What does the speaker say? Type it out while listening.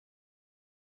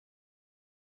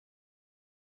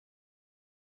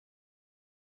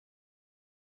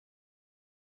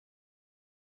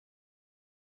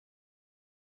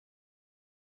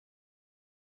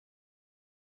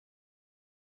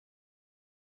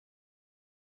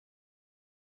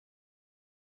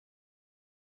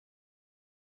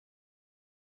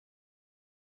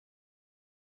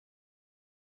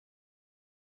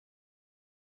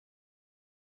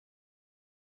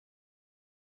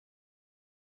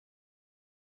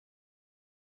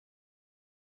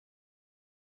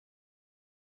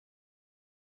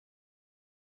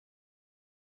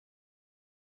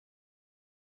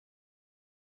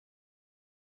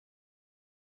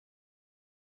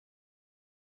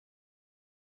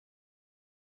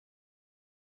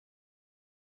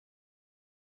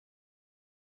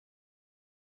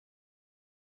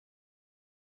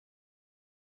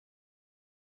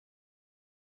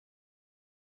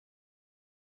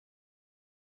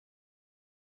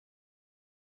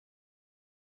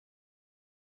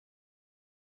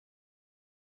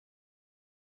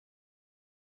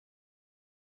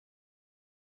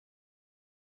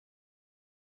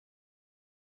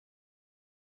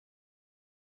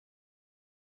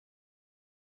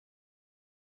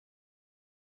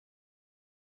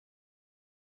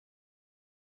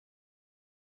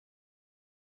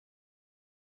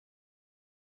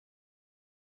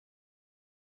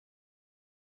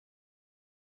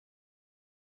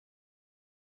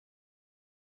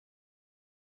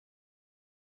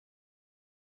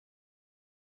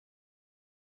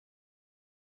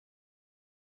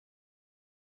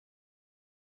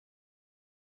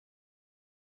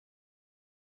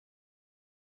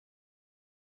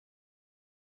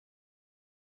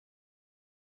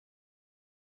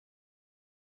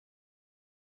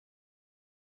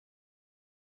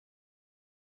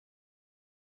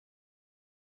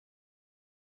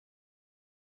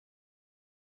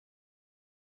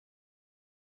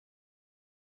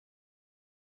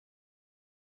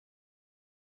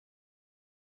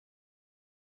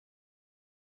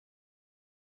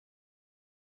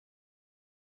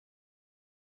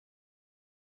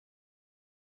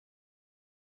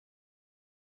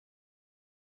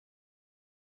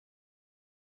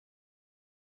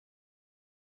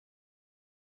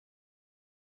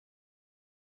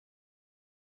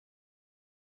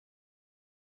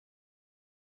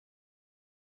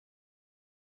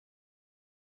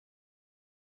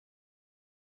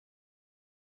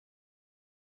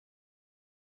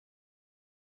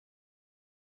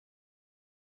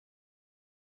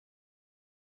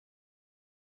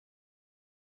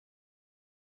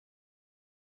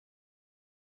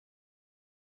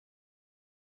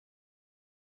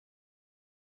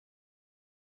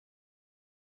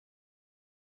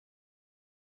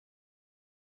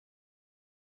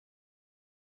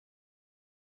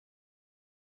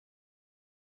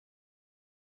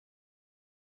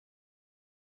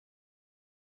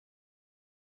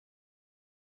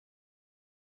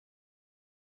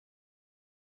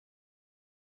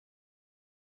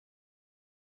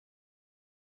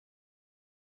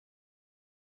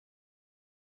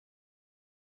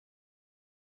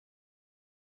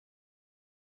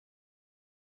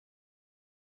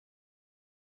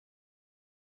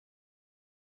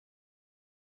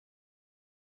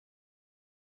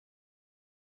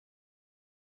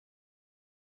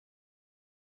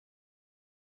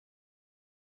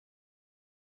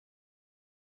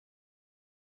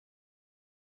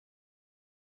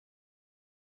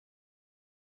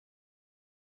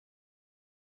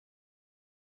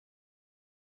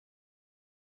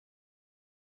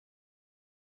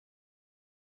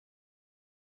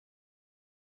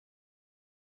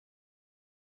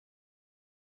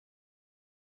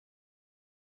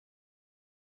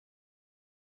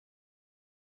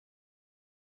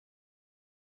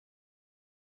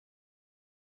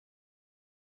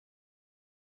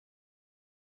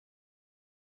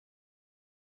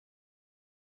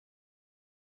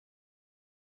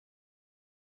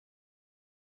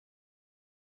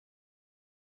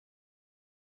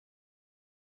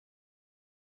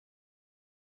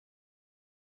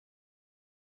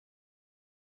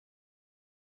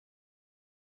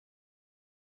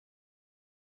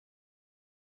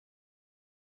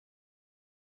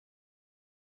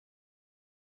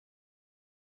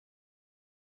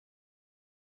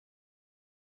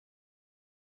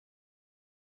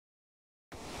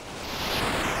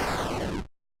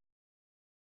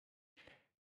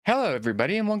Hello,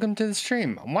 everybody, and welcome to the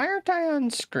stream. Why aren't I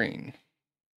on screen?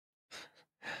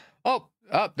 Oh,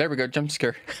 there we go. Jump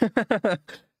scare.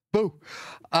 Boo.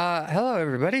 Hello,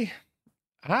 everybody.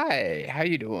 Hi, how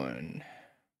you doing?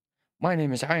 My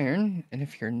name is Iron, and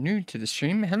if you're new to the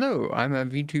stream, hello. I'm a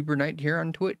VTuber Knight here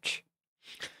on Twitch.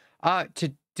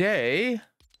 Today,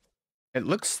 it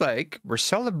looks like we're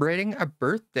celebrating a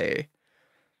birthday.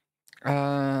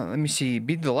 Let me see.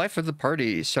 Be the life of the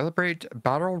party. Celebrate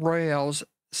Battle Royale's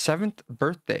 7th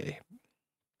birthday.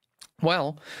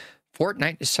 Well,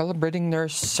 Fortnite is celebrating their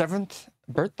 7th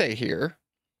birthday here,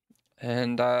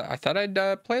 and I thought I'd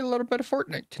play a little bit of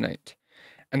Fortnite tonight,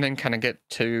 and then kind of get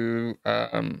to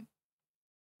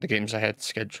the games I had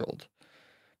scheduled.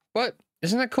 But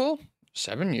isn't that cool?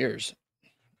 7 years.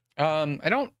 I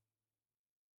don't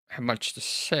have much to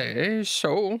say,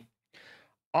 so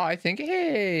I think,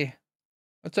 hey,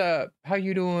 what's up? How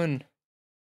you doing?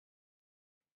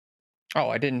 Oh,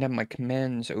 I didn't have my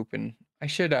commands open. I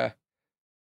should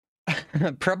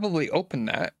probably open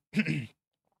that.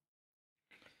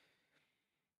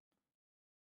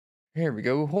 Here we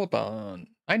go. Hold on.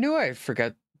 I knew I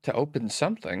forgot to open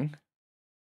something.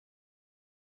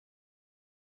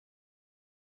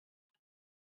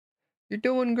 You're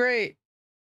doing great.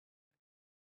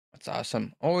 That's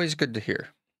awesome. Always good to hear.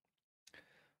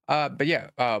 But yeah,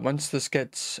 once this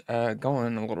gets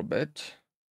going a little bit,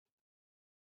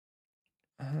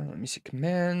 let me see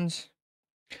commands.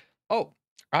 Oh,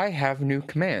 I have new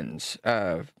commands.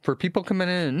 For people coming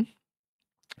in,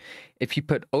 if you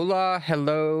put hola,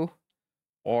 hello,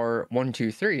 or 1,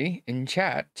 2, 3 in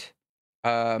chat,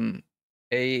 a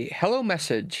hello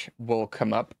message will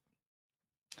come up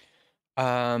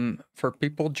for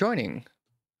people joining.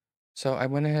 So I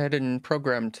went ahead and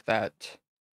programmed that.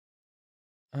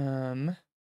 Yeah.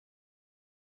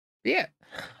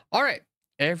 All right.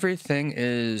 Everything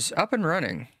is up and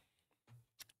running.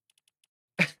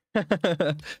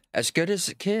 As good as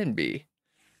it can be.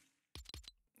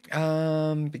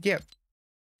 But yeah.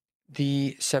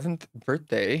 The 7th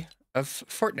birthday of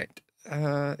Fortnite.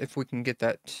 If we can get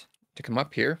that to come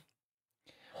up here.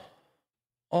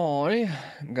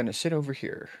 I'm gonna sit over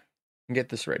here and get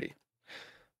this ready.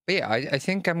 But yeah, I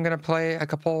think I'm gonna play a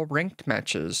couple ranked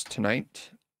matches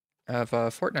tonight of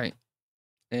Fortnite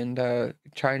and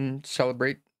try and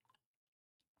celebrate.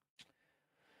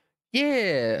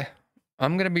 Yeah,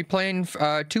 I'm gonna be playing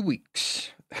 2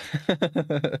 weeks.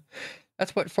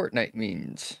 That's what Fortnite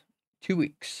means. 2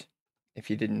 weeks, if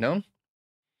you didn't know.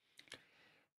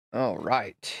 All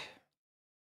right.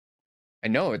 I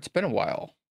know it's been a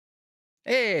while.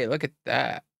 Hey, look at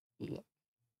that.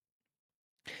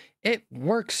 It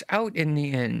works out in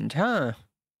the end, huh?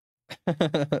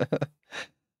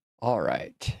 All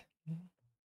right.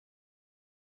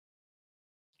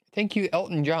 Thank you,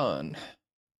 Elton John,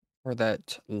 for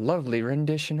that lovely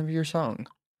rendition of your song.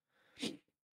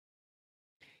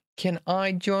 Can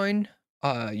I join?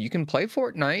 You can play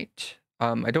Fortnite.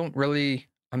 I'm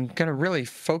gonna really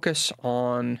focus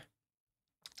on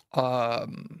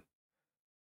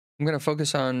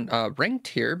ranked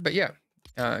here, but yeah,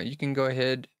 you can go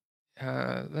ahead.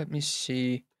 Let me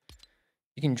see.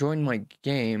 You can join my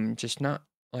game, just not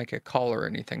like a call or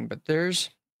anything, but there's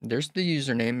the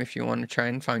username if you want to try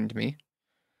and find me.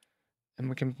 And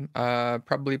we can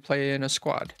probably play in a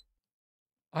squad.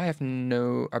 I have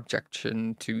no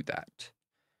objection to that.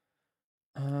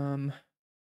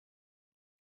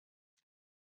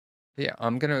 Yeah,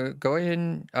 I'm gonna go ahead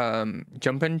and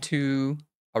jump into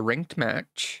a ranked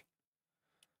match.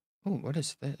 Oh, what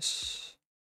is this?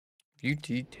 View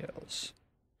details.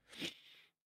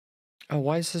 Oh,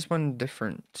 why is this one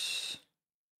different?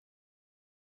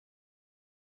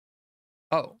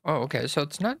 Oh, okay, so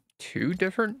it's not too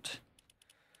different.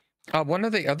 One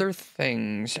of the other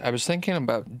things I was thinking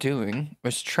about doing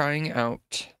was trying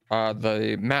out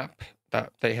the map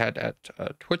that they had at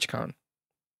TwitchCon.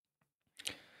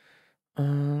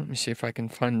 Let me see if I can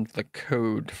find the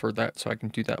code for that so I can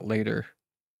do that later.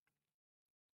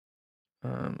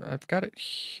 I've got it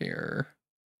here.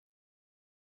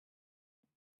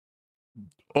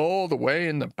 All the way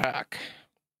in the back.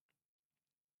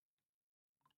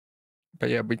 But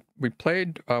yeah, we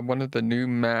played one of the new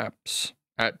maps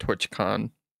at TwitchCon.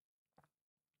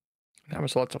 That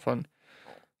was lots of fun.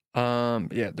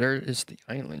 Yeah, there is the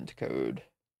island code.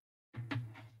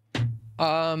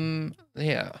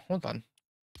 Yeah, hold on.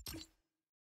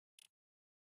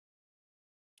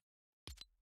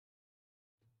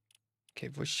 Okay,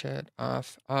 voice chat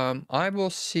off. I will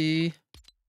see.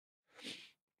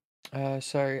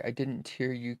 Sorry, I didn't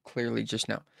hear you clearly just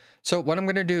now. So what I'm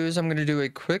gonna do is I'm gonna do a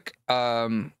quick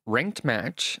ranked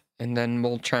match, and then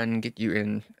we'll try and get you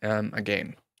in a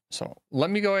game. So let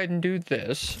me go ahead and do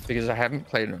this because I haven't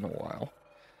played in a while,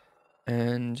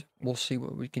 and we'll see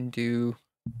what we can do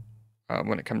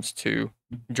when it comes to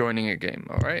joining a game.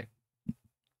 All right,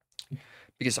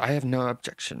 because I have no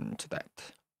objection to that.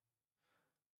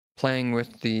 Playing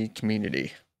with the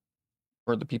community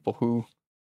or the people who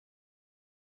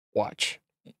watch.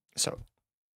 So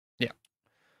yeah,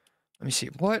 let me see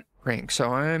what rank.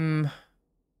 So I'm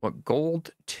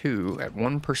gold 2 at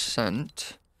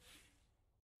 1%.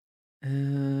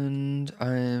 And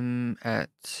I'm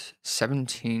at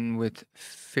 17 with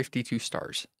 52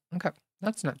 stars. Okay,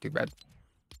 that's not too bad.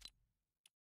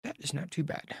 That is not too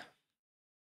bad.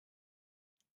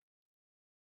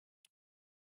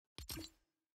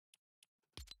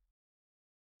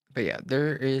 But yeah,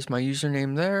 there is my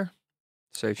username there.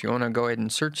 So if you want to go ahead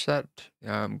and search that,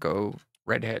 go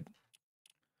right ahead.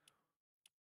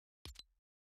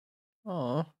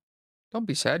 Aw, don't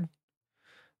be sad.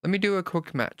 Let me do a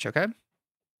quick match, okay?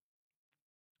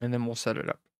 And then we'll set it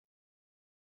up.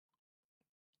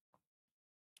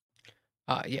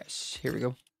 Yes, here we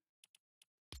go.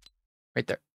 Right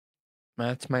there.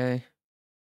 That's my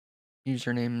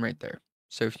username right there.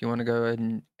 So if you want to go ahead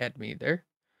and add me there.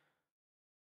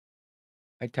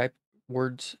 I type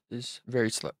words is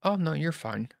very slow. Oh no, you're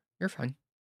fine. You're fine.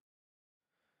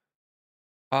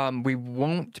 We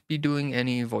won't be doing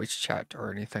any voice chat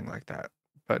or anything like that.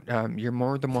 But you're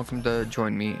more than welcome to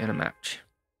join me in a match.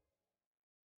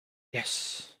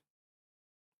 Yes.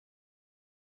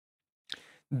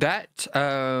 That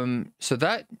so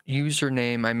that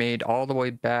username I made all the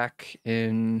way back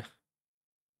in,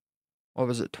 what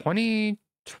was it,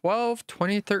 2012,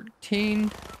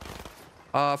 2013,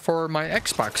 for my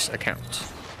Xbox account.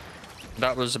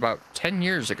 That was about 10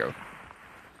 years ago.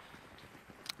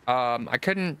 I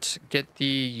couldn't get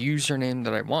the username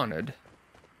that I wanted,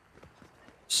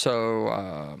 so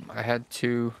I had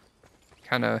to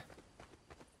kind of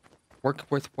work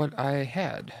with what I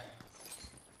had.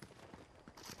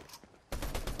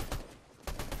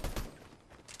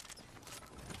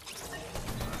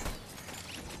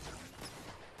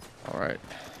 All right.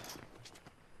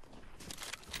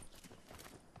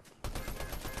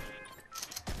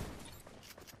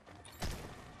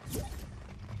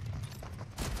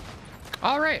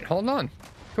 All right, hold on.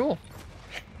 Cool.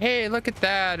 Hey, look at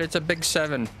that. It's a big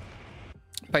 7.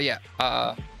 But yeah,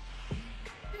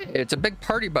 it's a big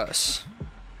party bus.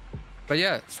 But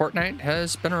yeah, Fortnite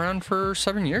has been around for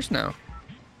 7 years now.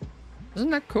 Isn't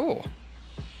that cool?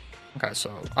 Okay,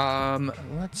 so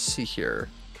let's see here.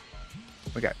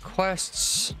 We got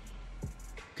quests.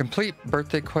 Complete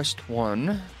birthday quest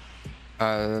 1.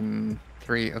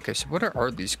 3. Okay, so what are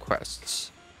these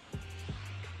quests?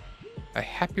 A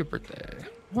happy birthday.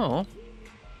 Oh.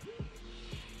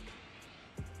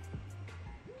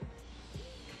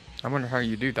 I wonder how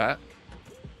you do that.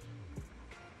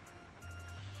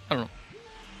 I don't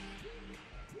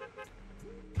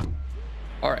know.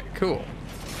 Alright, cool.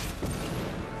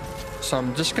 So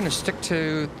I'm just gonna stick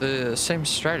to the same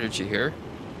strategy here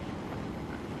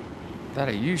that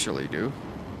I usually do.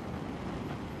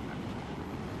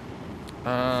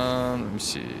 Let me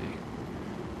see.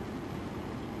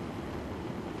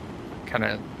 Kind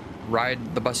of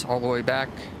ride the bus all the way back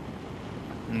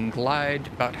and glide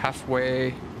about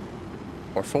halfway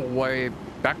or full way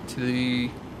back to the,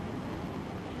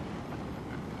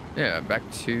 yeah, back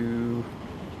to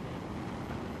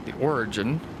the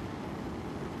origin.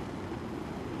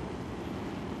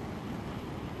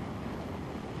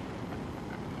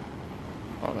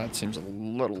 Oh, that seems a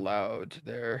little loud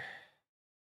there.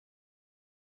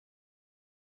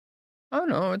 Oh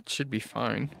no, it should be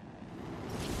fine.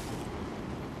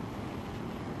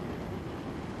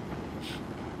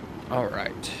 All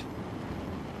right.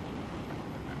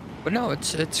 But no,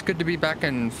 it's good to be back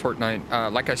in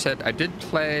Fortnite. Like I said, I did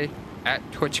play at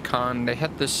TwitchCon. They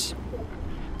had this.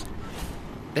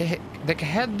 They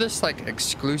had this like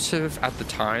exclusive at the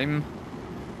time.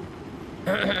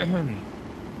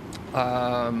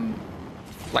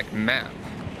 Like map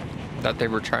that they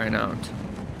were trying out.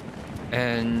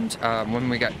 And when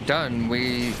we got done,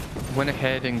 we went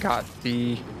ahead and got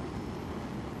the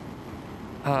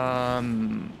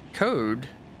code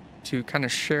to kind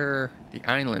of share the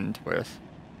island with.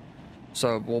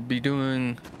 So we'll be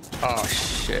doing, oh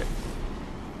shit.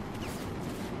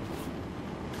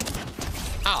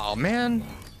 Oh man,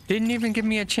 didn't even give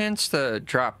me a chance to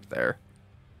drop there.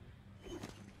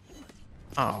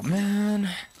 Oh man.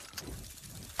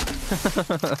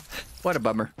 What a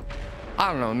bummer.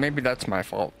 I don't know, maybe that's my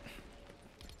fault.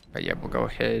 But yeah, we'll go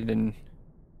ahead and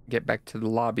get back to the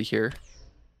lobby here.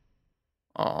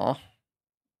 Aw.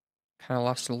 Kind of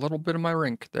lost a little bit of my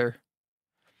rank there.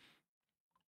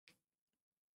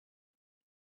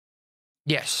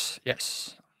 Yes,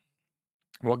 yes.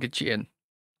 We'll get you in.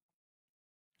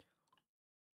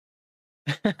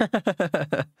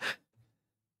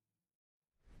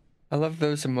 I love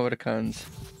those emoticons.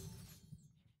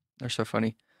 They're so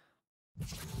funny.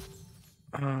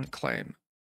 Claim.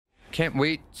 Can't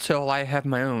wait till I have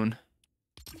my own.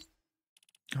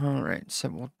 All right, so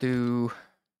we'll do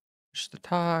just the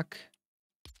talk,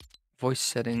 voice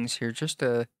settings here. Just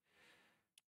a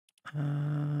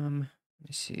let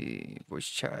me see, voice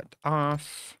chat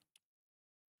off,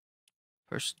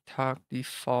 push to talk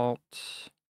default.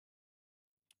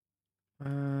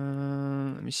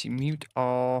 Let me see, mute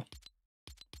all.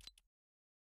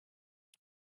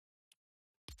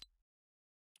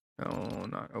 No,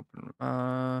 not open.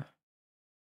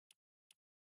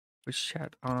 Voice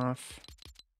chat off.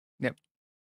 Yep.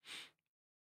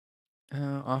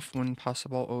 Off when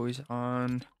possible, always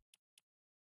on.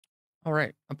 All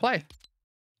right, apply.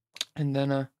 And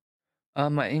then,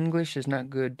 my English is not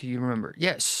good. Do you remember?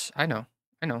 Yes, I know.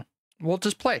 We'll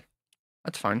just play.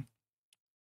 That's fine.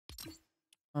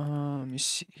 Let me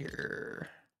see here.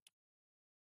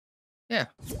 Yeah.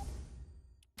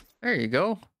 There you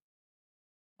go.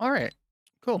 All right,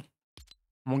 cool.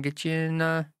 We'll get you in,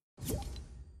 we'll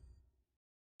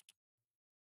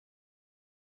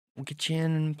get you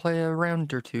in and play a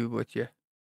round or two with you.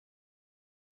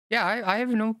 Yeah, I have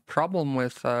no problem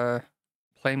with,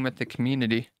 playing with the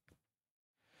community.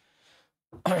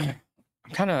 I'm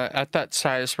kind of at that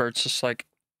size where it's just like,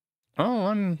 oh,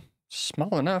 I'm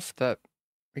small enough that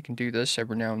we can do this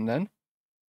every now and then.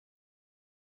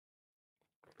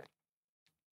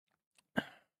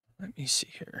 Let me see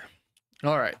here.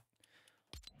 All right.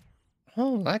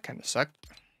 Oh, that kind of sucked.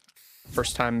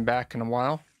 First time back in a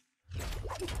while.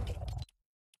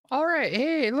 All right.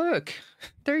 Hey, look.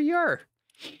 There you are.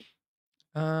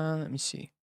 Let me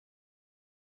see.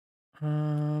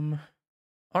 All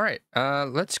right.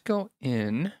 Let's go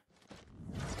in.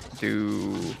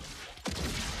 Do.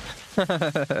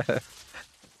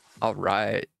 All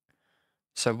right.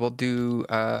 So we'll do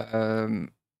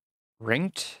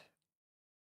ranked,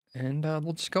 and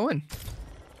we'll just go in.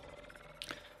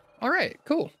 All right,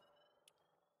 cool.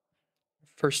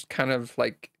 First kind of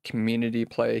like community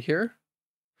play here.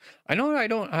 I know I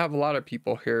don't have a lot of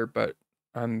people here, but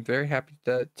I'm very happy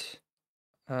that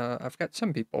I've got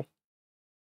some people.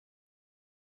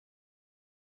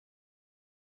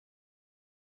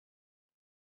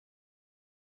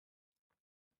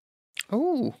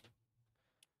 Oh,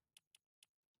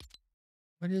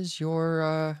 what is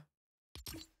your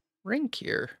rank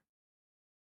here?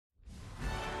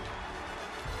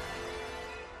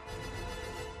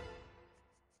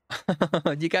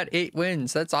 You got 8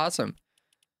 wins. That's awesome.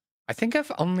 I think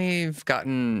I've only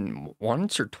gotten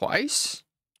once or twice.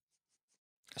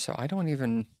 So I don't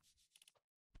even...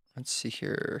 Let's see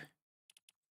here.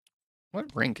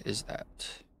 What rank is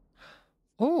that?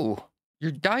 Oh,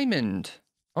 you're diamond.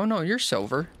 Oh no, you're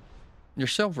silver. You're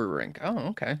silver rank. Oh,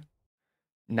 okay.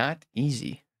 Not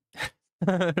easy.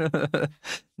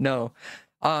 No.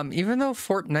 Even though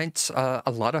Fortnite's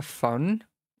a lot of fun,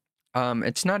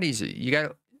 it's not easy. You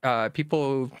got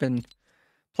people who've been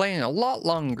playing a lot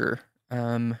longer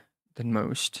than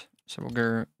most. So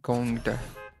we're going to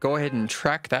go ahead and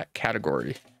track that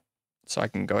category so I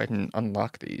can go ahead and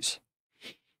unlock these.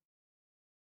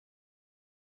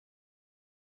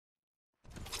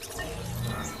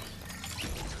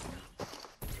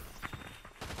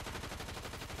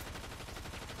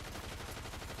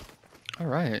 All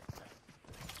right.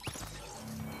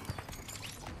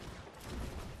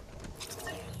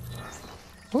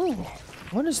 Ooh,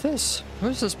 what is this? Who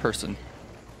is this person?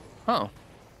 Oh,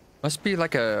 must be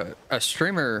like a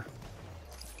streamer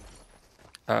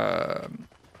outfit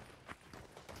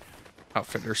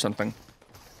or something.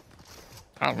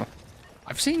 I don't know.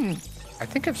 I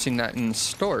think I've seen that in the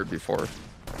store before.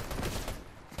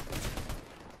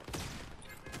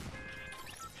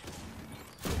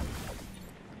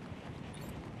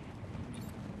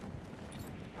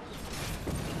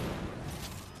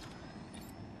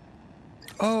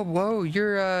 Oh, whoa,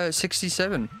 you're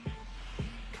 67.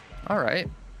 All right.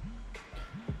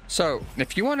 So,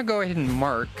 if you want to go ahead and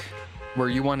mark where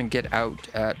you want to get out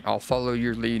at, I'll follow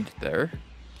your lead there.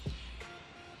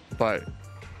 But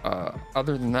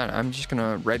other than that, I'm just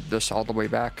gonna read this all the way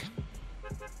back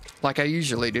like I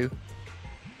usually do.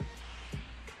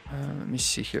 Let me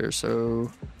see here.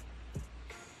 So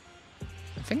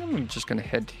I think I'm just gonna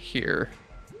head here.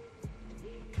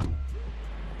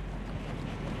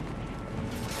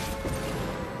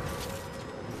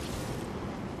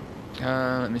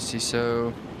 Let me see.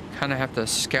 So, kind of have to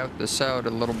scout this out a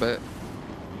little bit.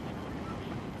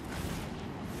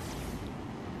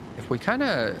 If we kind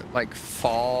of like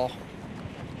fall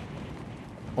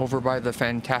over by the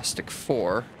Fantastic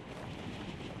Four.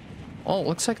 Oh, it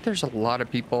looks like there's a lot of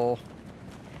people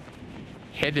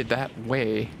headed that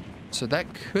way. So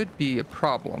that could be a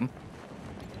problem.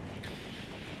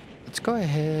 Let's go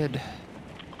ahead.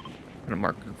 Put a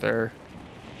marker there.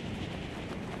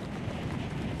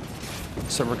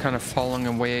 So we're kind of falling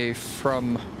away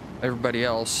from everybody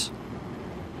else.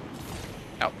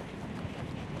 Ow.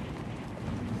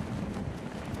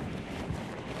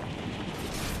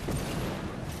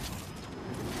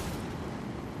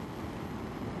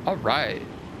 All right.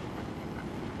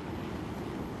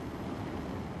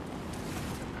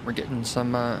 We're getting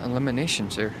some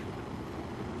eliminations here.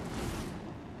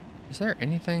 Is there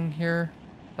anything here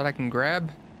that I can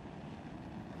grab?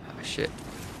 Oh, shit.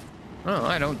 Oh,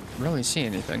 I don't really see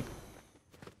anything.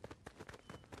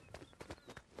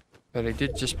 But I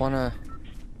did just want to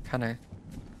kind of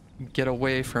get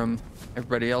away from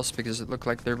everybody else because it looked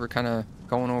like they were kind of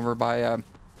going over by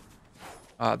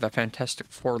the Fantastic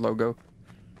Four logo.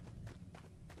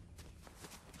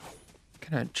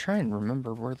 Can I try and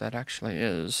remember where that actually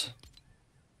is?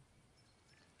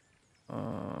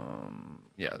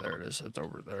 Yeah, there it is. It's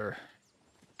over there.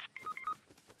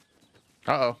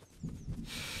 Uh-oh.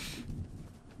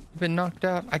 You've been knocked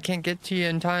out. I can't get to you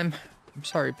in time. I'm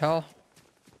sorry, pal.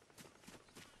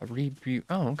 A reboot.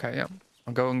 Oh, okay, yeah.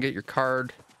 I'll go and get your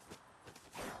card.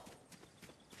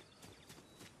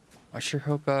 I sure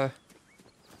hope I've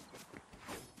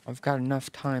got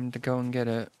enough time to go and get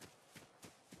it.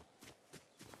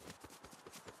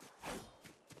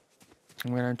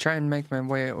 I'm gonna try and make my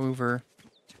way over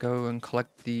to go and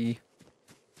collect the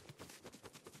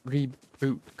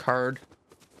reboot card.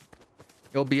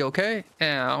 You'll be okay?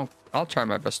 Yeah, I'll try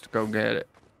my best to go get it.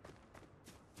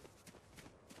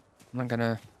 I'm not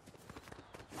gonna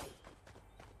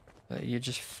let you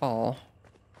just fall.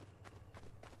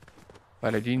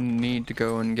 But I do need to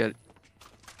go and get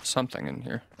something in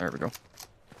here. There we go. At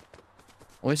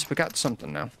least we got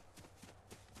something now.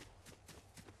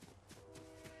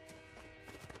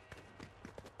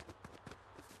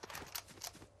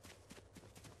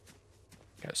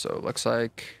 Okay, so it looks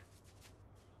like...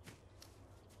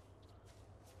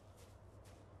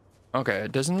 Okay,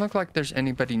 it doesn't look like there's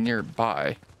anybody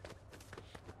nearby.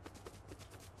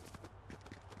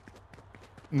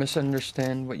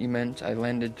 Misunderstand what you meant. I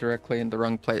landed directly in the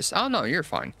wrong place. Oh, no, you're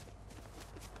fine.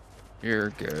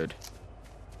 You're good.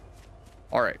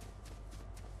 All right.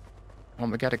 Well,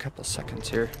 we got a couple seconds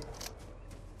here.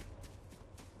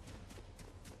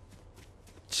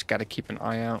 Just got to keep an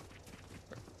eye out.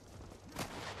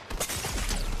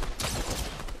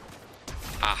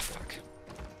 Ah, fuck.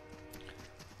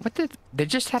 What did... They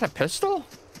just had a pistol?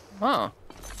 Oh.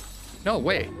 No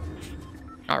way.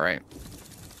 All right.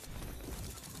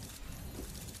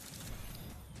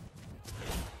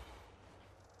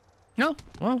 No,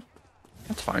 well,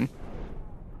 that's fine.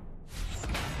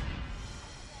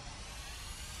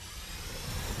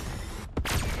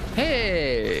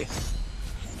 Hey!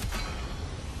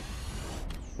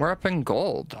 We're up in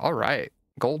gold. All right.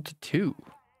 Gold 2.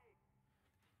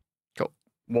 Go.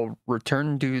 We'll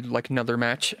return to like another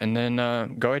match and then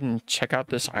go ahead and check out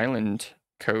this island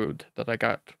code that I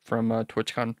got from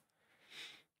TwitchCon.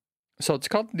 So it's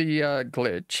called the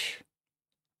glitch.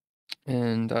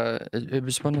 And it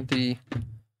was one of the...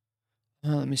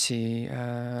 let me see.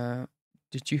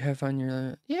 Did you have on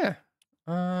your... Yeah.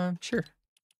 Sure.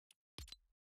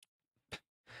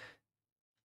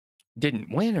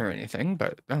 Didn't win or anything,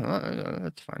 but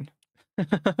that's fine.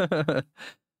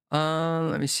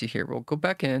 Let me see here. We'll go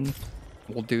back in.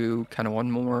 We'll do kind of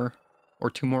one more or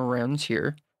two more rounds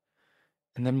here.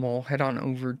 And then we'll head on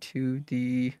over to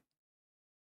the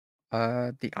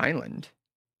island.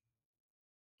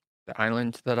 The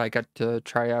island that I got to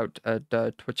try out at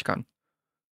TwitchCon.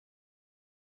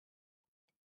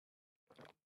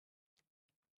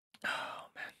 Oh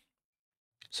man,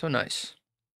 so nice.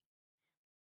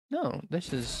 No,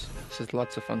 this is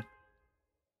lots of fun.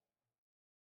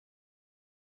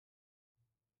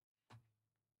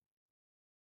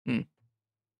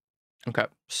 Okay,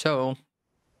 so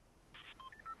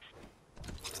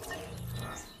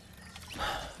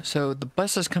the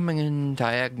bus is coming in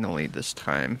diagonally this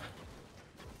time.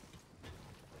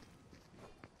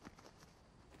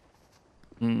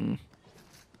 I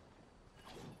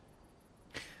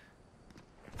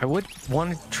would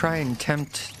want to try and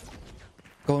tempt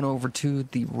going over to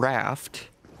the raft,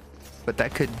 but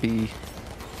that could be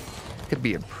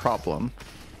a problem.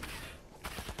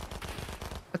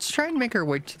 Let's let's try and make our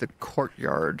way to the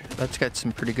courtyard. Let's get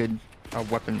some pretty good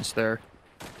weapons there.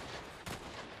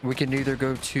 We can either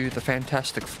go to the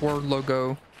Fantastic Four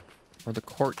logo or the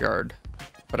courtyard,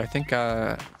 but I think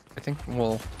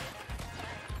we'll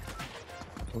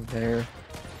go there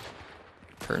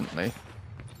currently.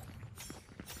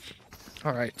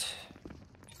 All right.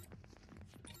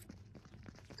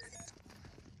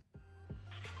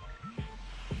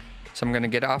 So I'm gonna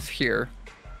get off here,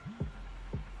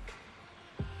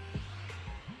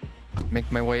 make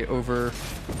my way over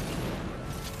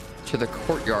to the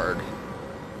courtyard.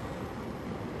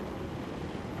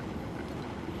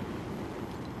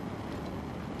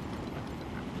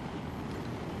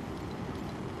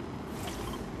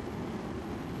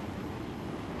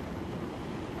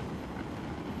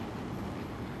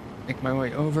 Make my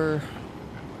way over,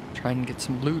 try and get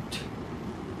some loot.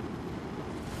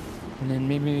 And then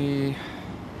maybe,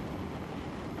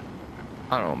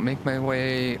 I don't know, make my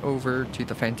way over to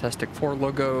the Fantastic Four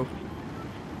logo.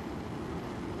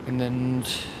 And then,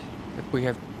 if we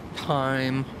have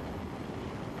time,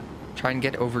 try and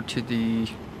get over to the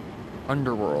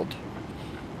underworld.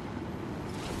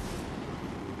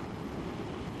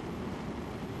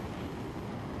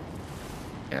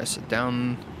 Yeah, so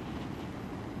down.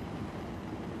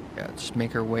 Yeah, just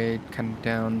make our way kind of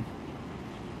down.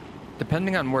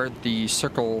 Depending on where the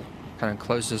circle kind of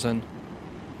closes in.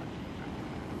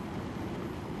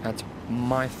 That's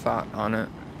my thought on it.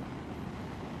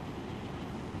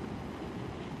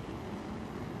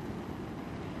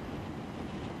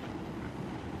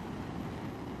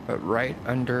 But right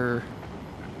under...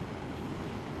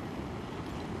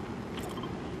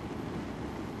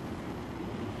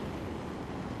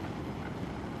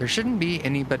 There shouldn't be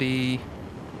anybody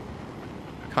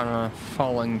kind of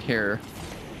falling here.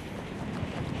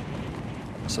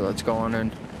 So let's go on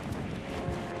in.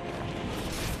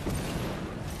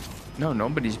 No,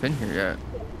 nobody's been here yet.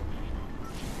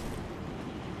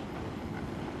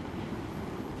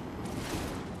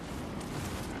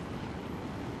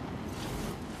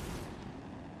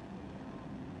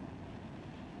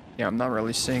 Yeah, I'm not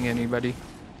really seeing anybody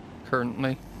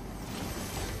currently.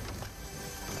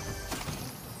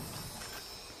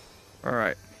 All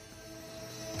right.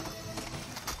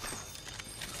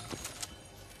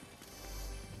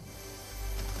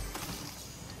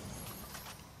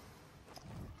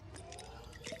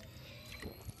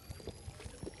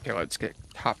 Okay, let's get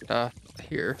topped off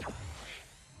here.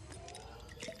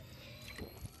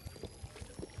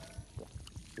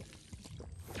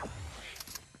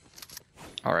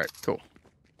 All right, cool.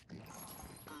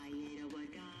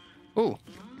 Ooh,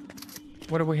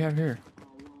 what do we have here?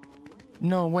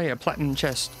 No way, a platinum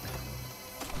chest.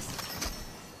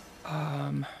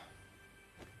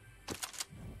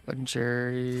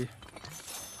 Legendary.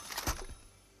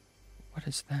 What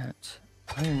is that?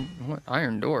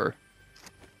 Iron door.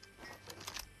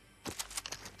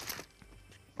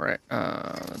 All right,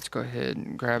 let's go ahead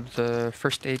and grab the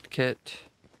first aid kit.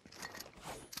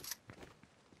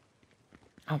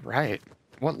 All right,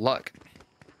 what luck.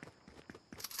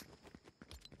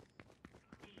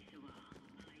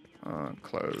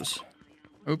 Close.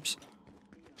 Oops.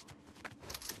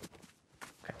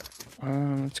 Okay.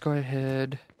 Let's go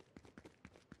ahead.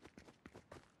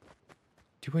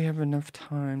 Do we have enough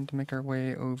time to make our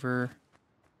way over?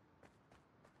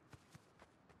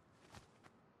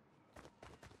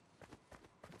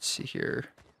 Let's see here.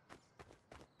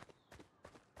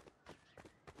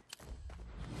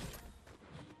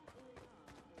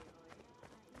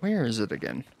 Where is it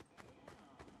again?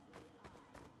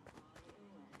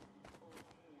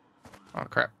 Oh,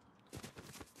 crap.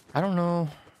 I don't know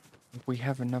if we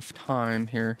have enough time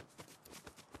here.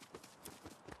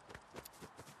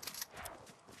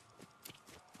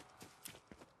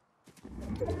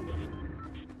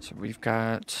 So we've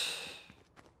got...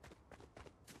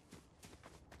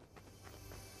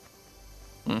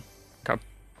 Okay.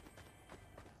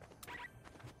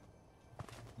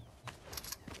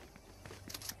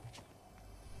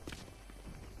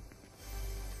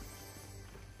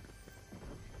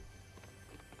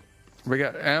 We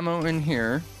got ammo in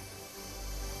here.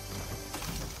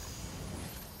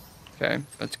 Okay,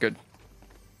 that's good.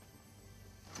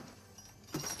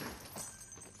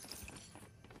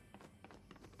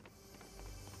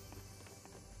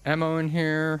 Ammo in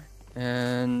here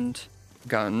and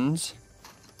guns.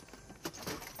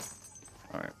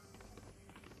 All right.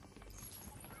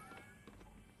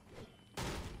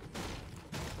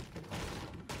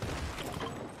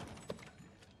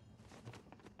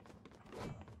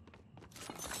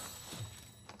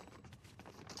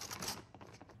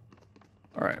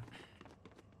 All right.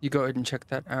 You go ahead and check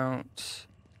that out.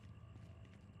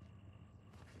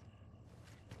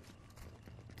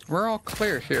 we're all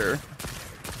clear here.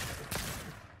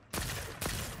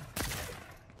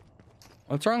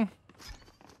 What's wrong?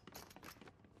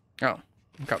 Oh,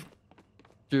 okay.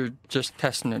 You're just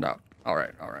testing it out. All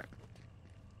right, all right.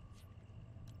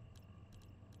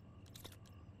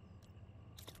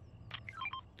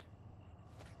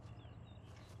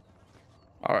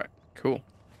 All right, cool.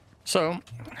 So,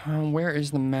 where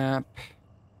is the map?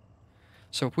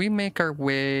 So if we make our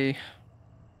way...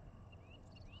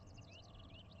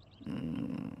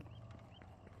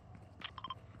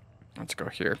 let's go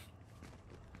here.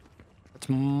 Let's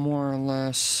more or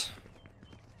less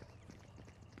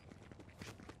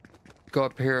go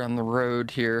up here on the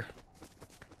road here.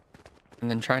 And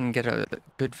then try and get a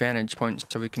good vantage point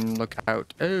so we can look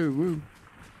out. Oh, woo.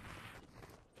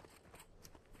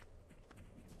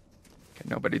 Okay,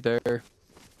 nobody there.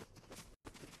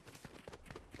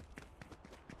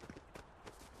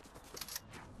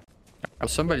 Oh,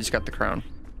 somebody's got the crown.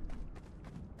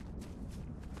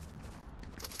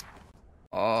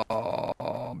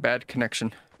 Oh, bad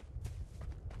connection.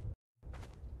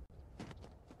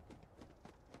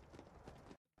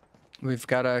 We've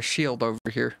got a shield over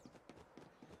here.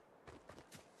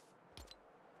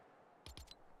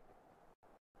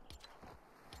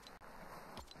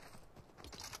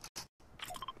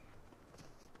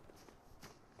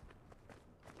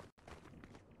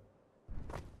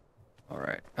 All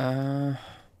right.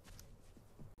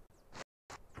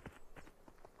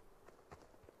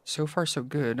 So far so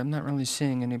good. I'm not really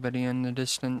seeing anybody in the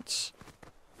distance.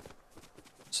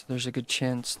 So there's a good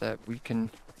chance that we can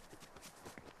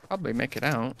probably make it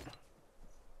out.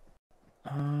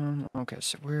 Okay,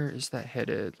 so where is that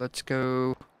headed? Let's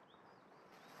go...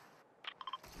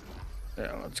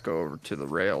 yeah, let's go over to the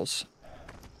rails.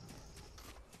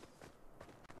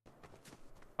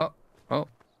 Oh, oh,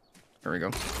 there we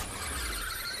go.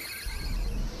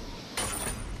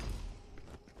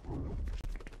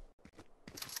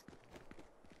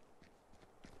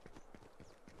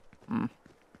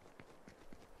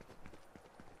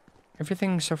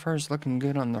 Everything so far is looking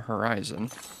good on the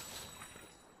horizon.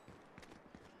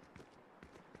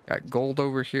 Got gold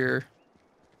over here.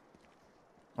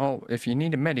 Oh, if you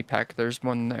need a medipack, there's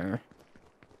one there.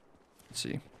 Let's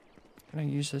see. Can I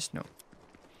use this? No.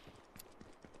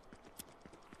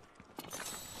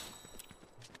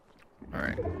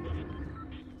 Alright.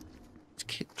 Let's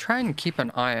try and keep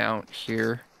an eye out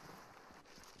here.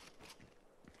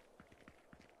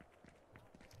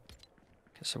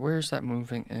 Okay, so where's that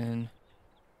moving in?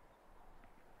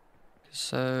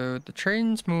 So the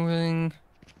train's moving.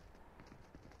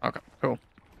 Okay, cool.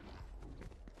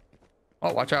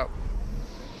 Oh, watch out.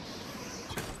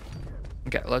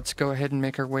 Okay, let's go ahead and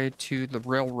make our way to the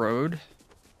railroad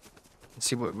and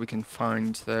see what we can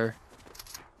find there.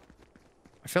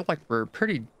 I feel like we're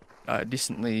pretty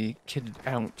decently kitted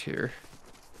out here.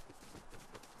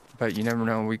 But you never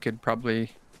know, we could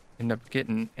probably end up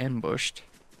getting ambushed.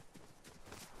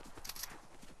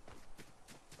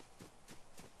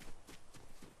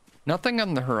 Nothing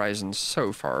on the horizon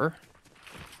so far.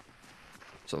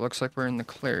 So it looks like we're in the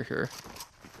clear here.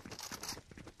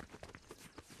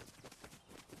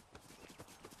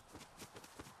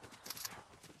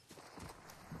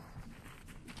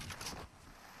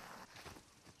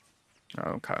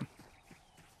 Okay.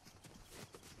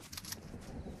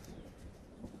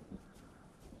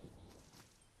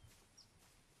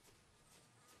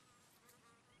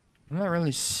 I'm not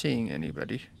really seeing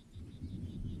anybody.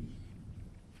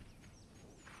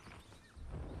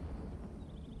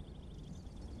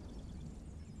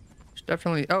 There's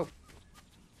definitely... oh!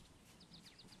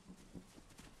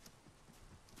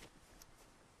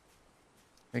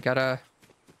 We got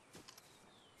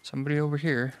somebody over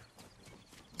here.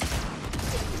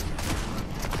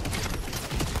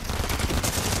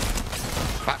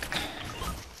 Fuck.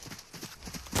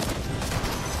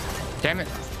 Damn it.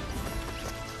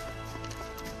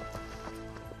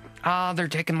 Ah, they're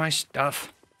taking my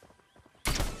stuff.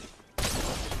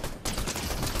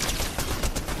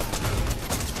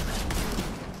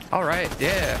 All right,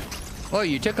 yeah. Well,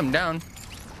 you took them down,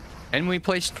 and we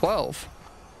placed 12.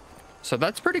 So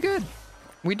that's pretty good.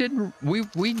 We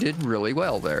did really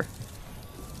well there.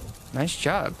 Nice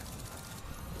job.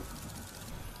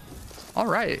 All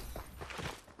right.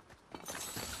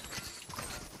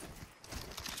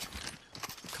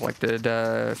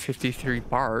 Collected 53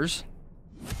 bars.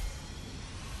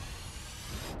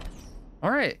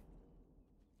 All right.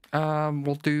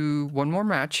 We'll do one more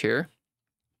match here.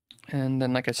 And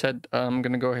then, like I said, I'm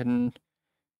going to go ahead and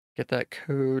get that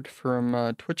code from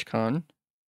TwitchCon.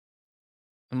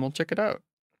 And we'll check it out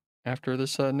after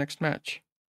this next match.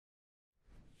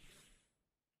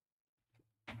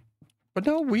 But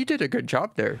no, we did a good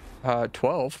job there.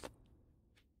 12th.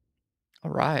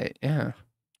 All right, yeah.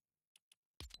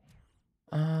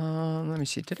 Let me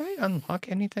see. Did I unlock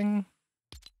anything?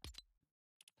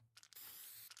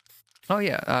 Oh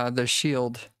yeah, the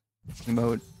shield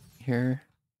emote here.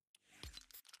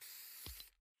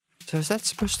 So is that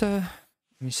supposed to...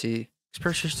 Let me see.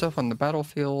 Express yourself on the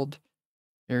battlefield.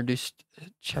 Introduced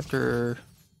chapter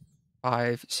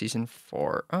 5, season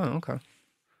 4. Oh, okay.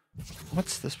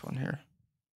 What's this one here?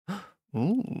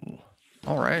 Ooh.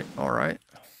 Alright, alright.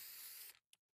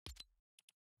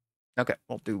 Okay,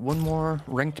 I'll do one more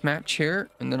ranked match here,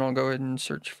 and then I'll go ahead and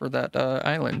search for that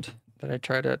island that I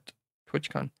tried at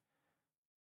TwitchCon.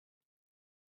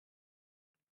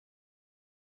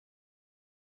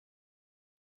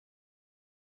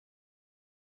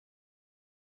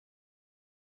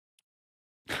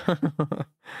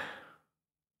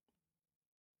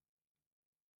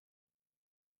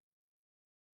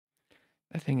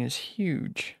 That thing is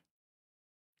huge.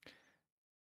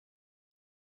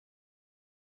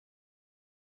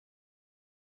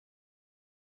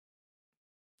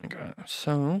 Okay,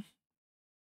 so...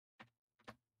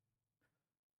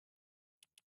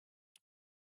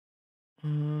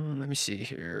 let me see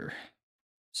here.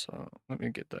 So, let me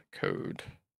get that code.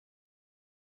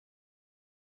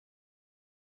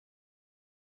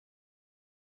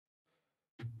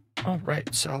 All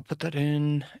right, so I'll put that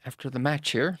in after the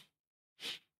match here.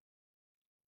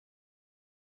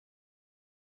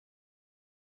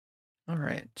 All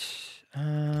right.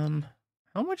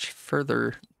 How much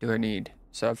further do I need?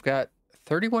 So I've got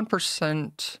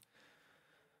 31%.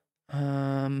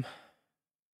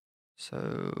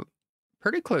 So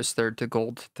pretty close there to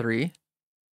gold 3.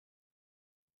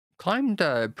 Climbed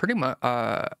pretty much.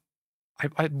 I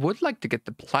would like to get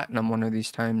the platinum one of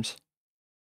these times,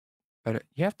 but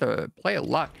you have to play a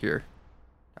lot here to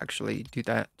actually do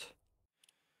that.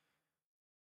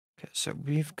 Okay, so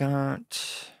we've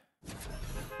got.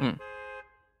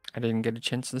 I didn't get a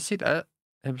chance to see that.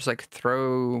 It was like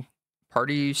throw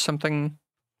party something.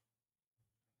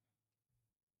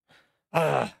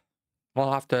 We'll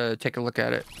have to take a look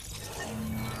at it.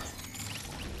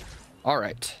 All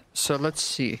right, so let's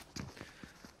see.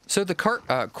 So the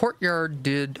courtyard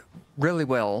did really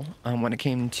well when it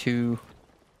came to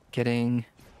getting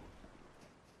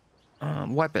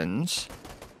weapons.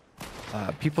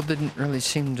 People didn't really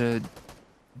seem to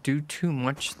do too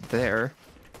much there.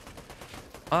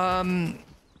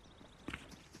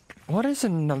 What is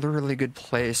another really good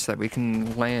place that we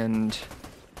can land?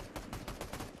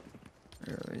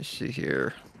 Let me see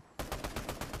here.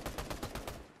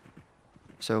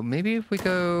 So maybe if we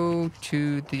go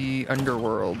to the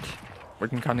underworld, we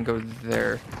can kind of go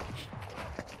there.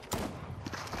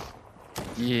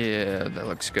 Yeah, that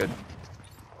looks good.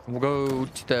 We'll go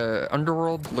to the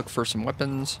underworld, look for some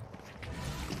weapons.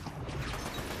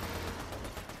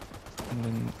 And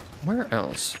then where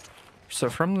else? So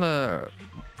from the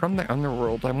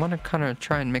underworld, I want to kind of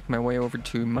try and make my way over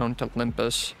to Mount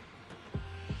Olympus.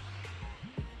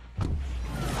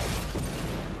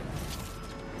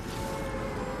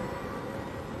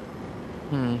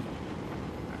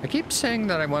 I keep saying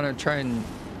that I want to try and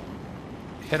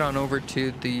head on over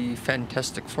to the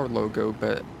Fantastic Four logo,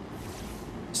 but it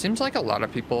seems like a lot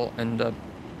of people end up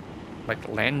like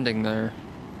landing there.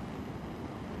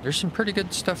 There's some pretty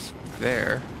good stuff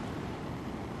there.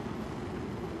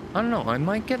 I don't know, I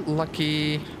might get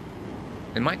lucky.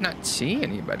 I might not see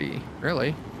anybody,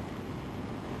 really.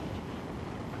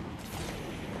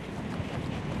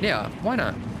 Yeah, why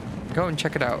not? Go and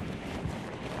check it out.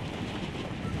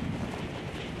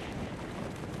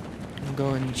 I'll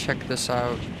go and check this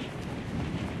out.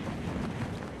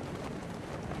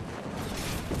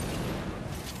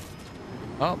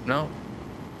 Oh, no.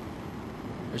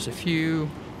 There's a few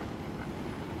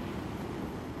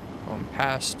going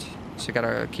past, so you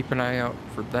gotta keep an eye out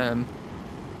for them.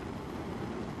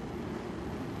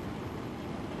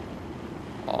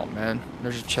 Oh man,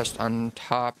 there's a chest on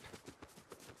top.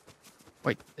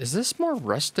 Wait, is this more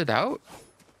rusted out?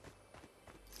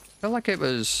 I feel like it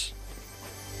was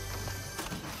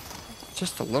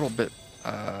just a little bit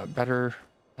better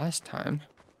last time.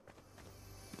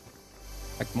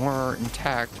 Like more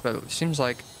intact, but it seems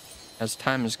like as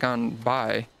time has gone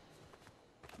by,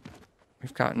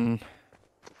 we've gotten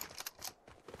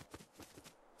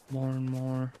more and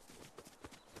more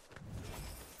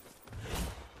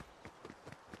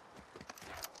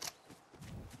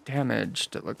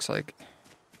damaged, it looks like.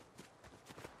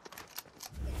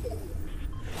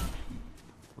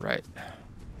 Right.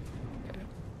 Okay.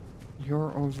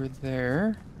 You're over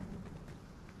there.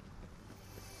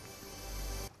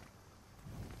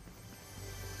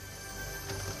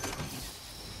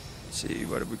 see,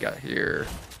 what do we got here?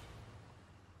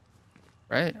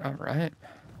 Right, all right.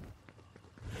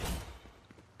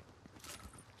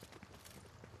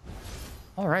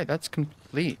 All right, that's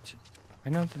complete. I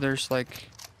know that there's like,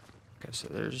 okay, so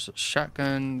there's a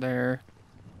shotgun there.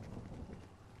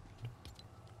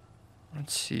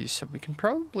 Let's see, so we can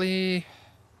probably...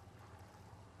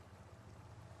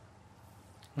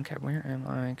 Okay, where am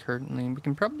I currently? We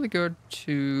can probably go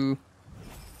to...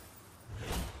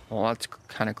 Well, that's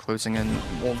kind of closing in.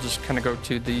 We'll just kind of go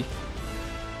to the...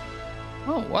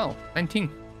 Oh, wow,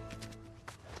 19.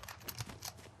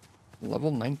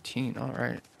 Level 19, all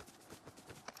right.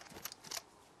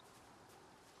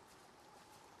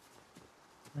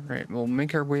 All right, we'll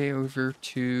make our way over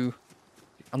to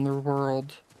the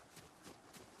underworld.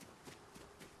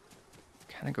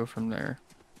 Kind of go from there.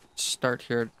 Start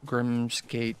here at Grimm's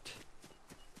Gate.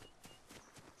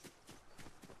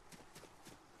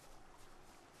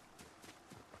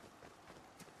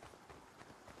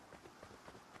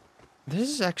 This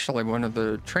is actually one of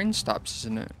the train stops,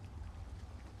 isn't it?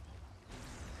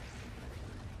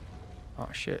 Oh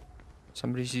shit.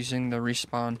 Somebody's using the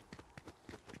respawn.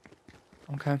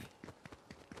 Okay.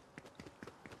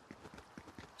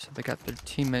 So they got their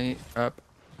teammate up.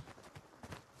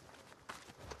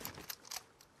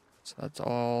 So that's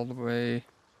all the way...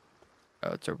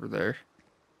 Oh, it's over there.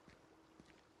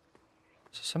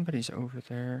 So somebody's over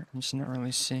there. I'm just not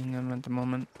really seeing them at the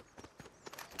moment.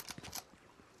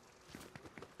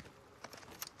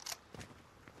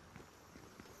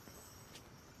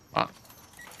 Ah.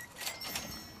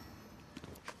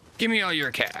 Give me all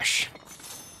your cash.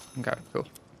 Okay, cool.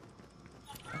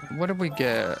 What did we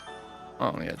get?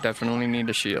 Oh yeah, definitely need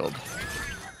a shield.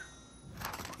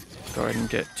 Go ahead and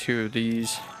get 2 of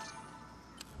these.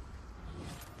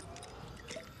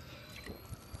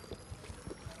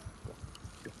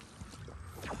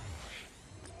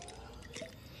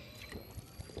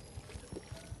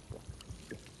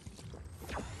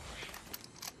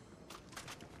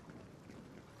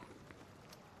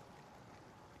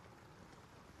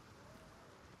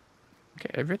 Okay,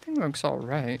 everything looks all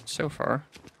right so far.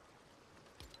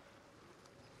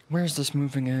 Where's this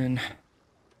moving in?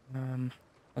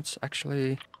 Let's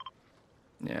actually...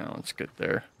 Yeah, let's get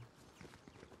there.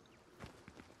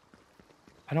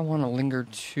 I don't want to linger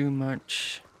too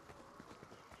much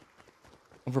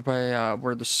over by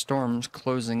where the storm's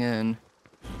closing in.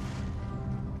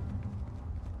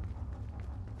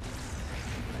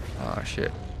 Ah,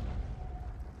 shit.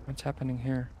 What's happening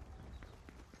here?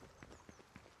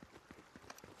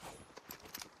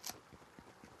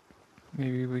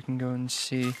 Maybe we can go and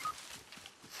see.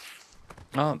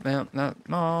 Oh, man, no.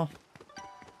 Oh.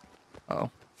 Oh.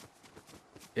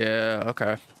 Yeah,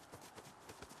 okay.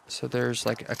 So there's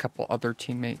like a couple other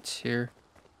teammates here.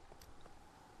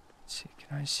 Let's see,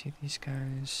 can I see these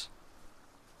guys?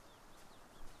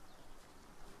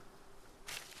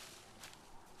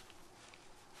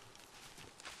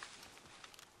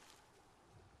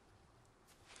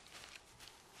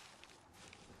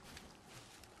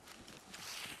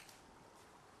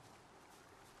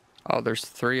 Oh, there's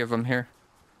 3 of them here.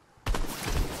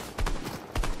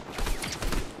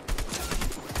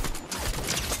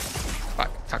 Fuck.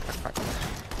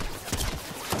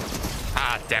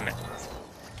 Ah, damn it.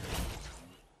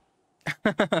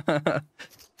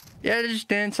 Yeah, just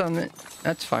dance on it.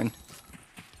 That's fine.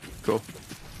 Cool.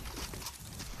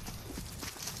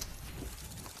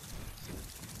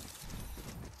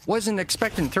 Wasn't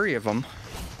expecting 3 of them.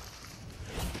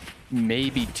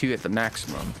 Maybe 2 at the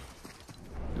maximum.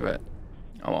 But,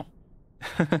 oh well.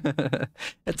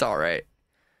 It's alright.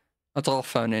 That's all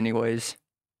fun anyways.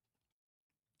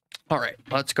 Alright,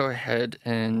 let's go ahead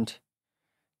and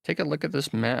take a look at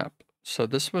this map. So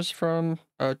this was from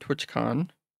TwitchCon,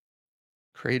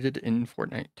 created in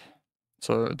Fortnite.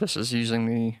 So this is using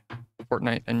the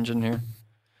Fortnite engine here.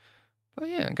 But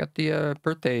yeah, I got the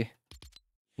birthday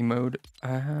emote,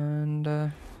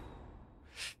 and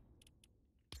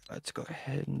let's go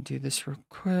ahead and do this real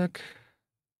quick.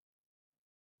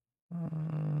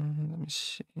 Let me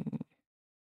see.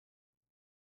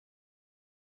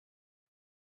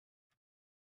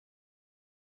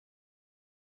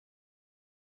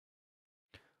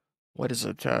 What is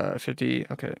it? 50?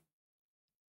 Okay.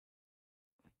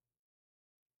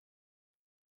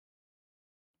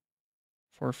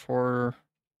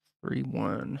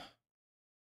 4431.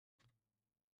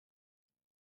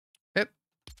 Yep.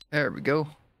 There we go.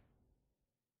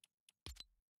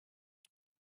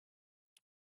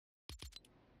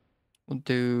 We'll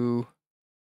do...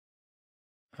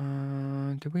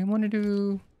 do we want to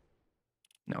do...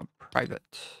 No,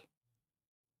 private.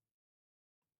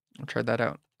 I'll try that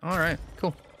out. All right,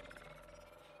 cool.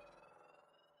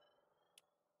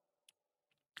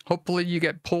 Hopefully you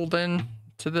get pulled in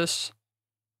to this.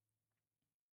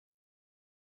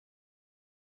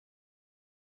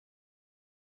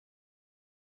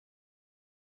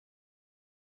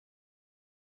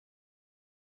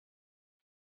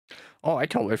 Oh, I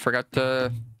totally forgot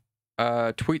to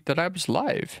tweet that I was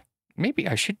live. Maybe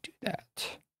I should do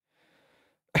that.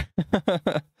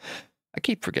 I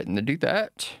keep forgetting to do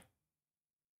that.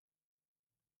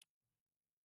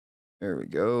 There we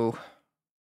go.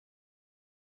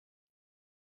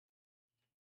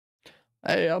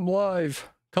 Hey, I'm live.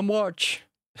 Come watch.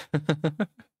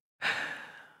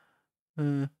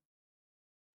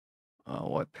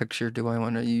 What picture do I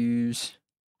want to use?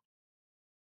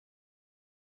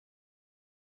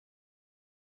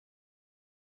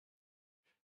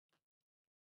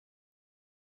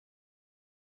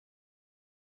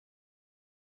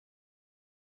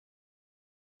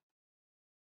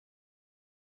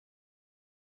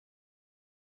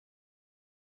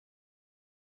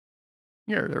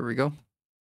 Here, there we go.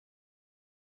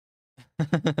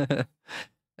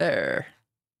 There.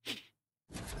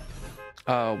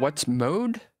 What's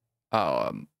mode?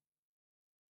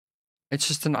 It's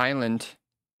just an island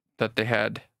that they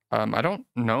had. I don't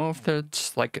know if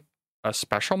it's like a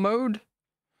special mode.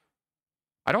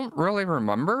 I don't really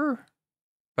remember,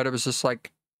 but it was just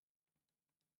like,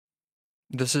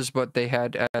 this is what they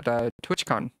had at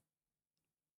TwitchCon.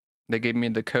 They gave me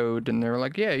the code and they were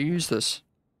like, yeah, use this.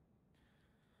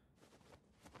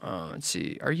 Let's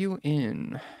see. Are you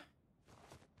in?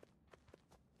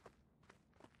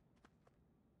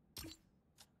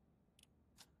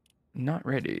 Not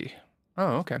ready.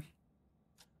 Oh, okay.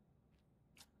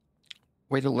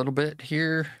 Wait a little bit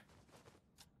here.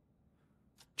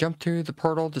 Jump to the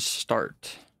portal to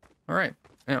start. All right.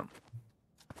 Yeah.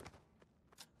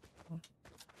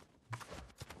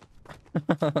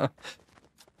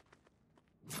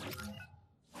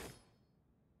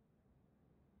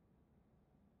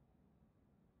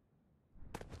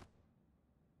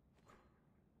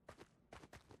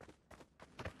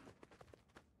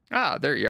 Ah, there you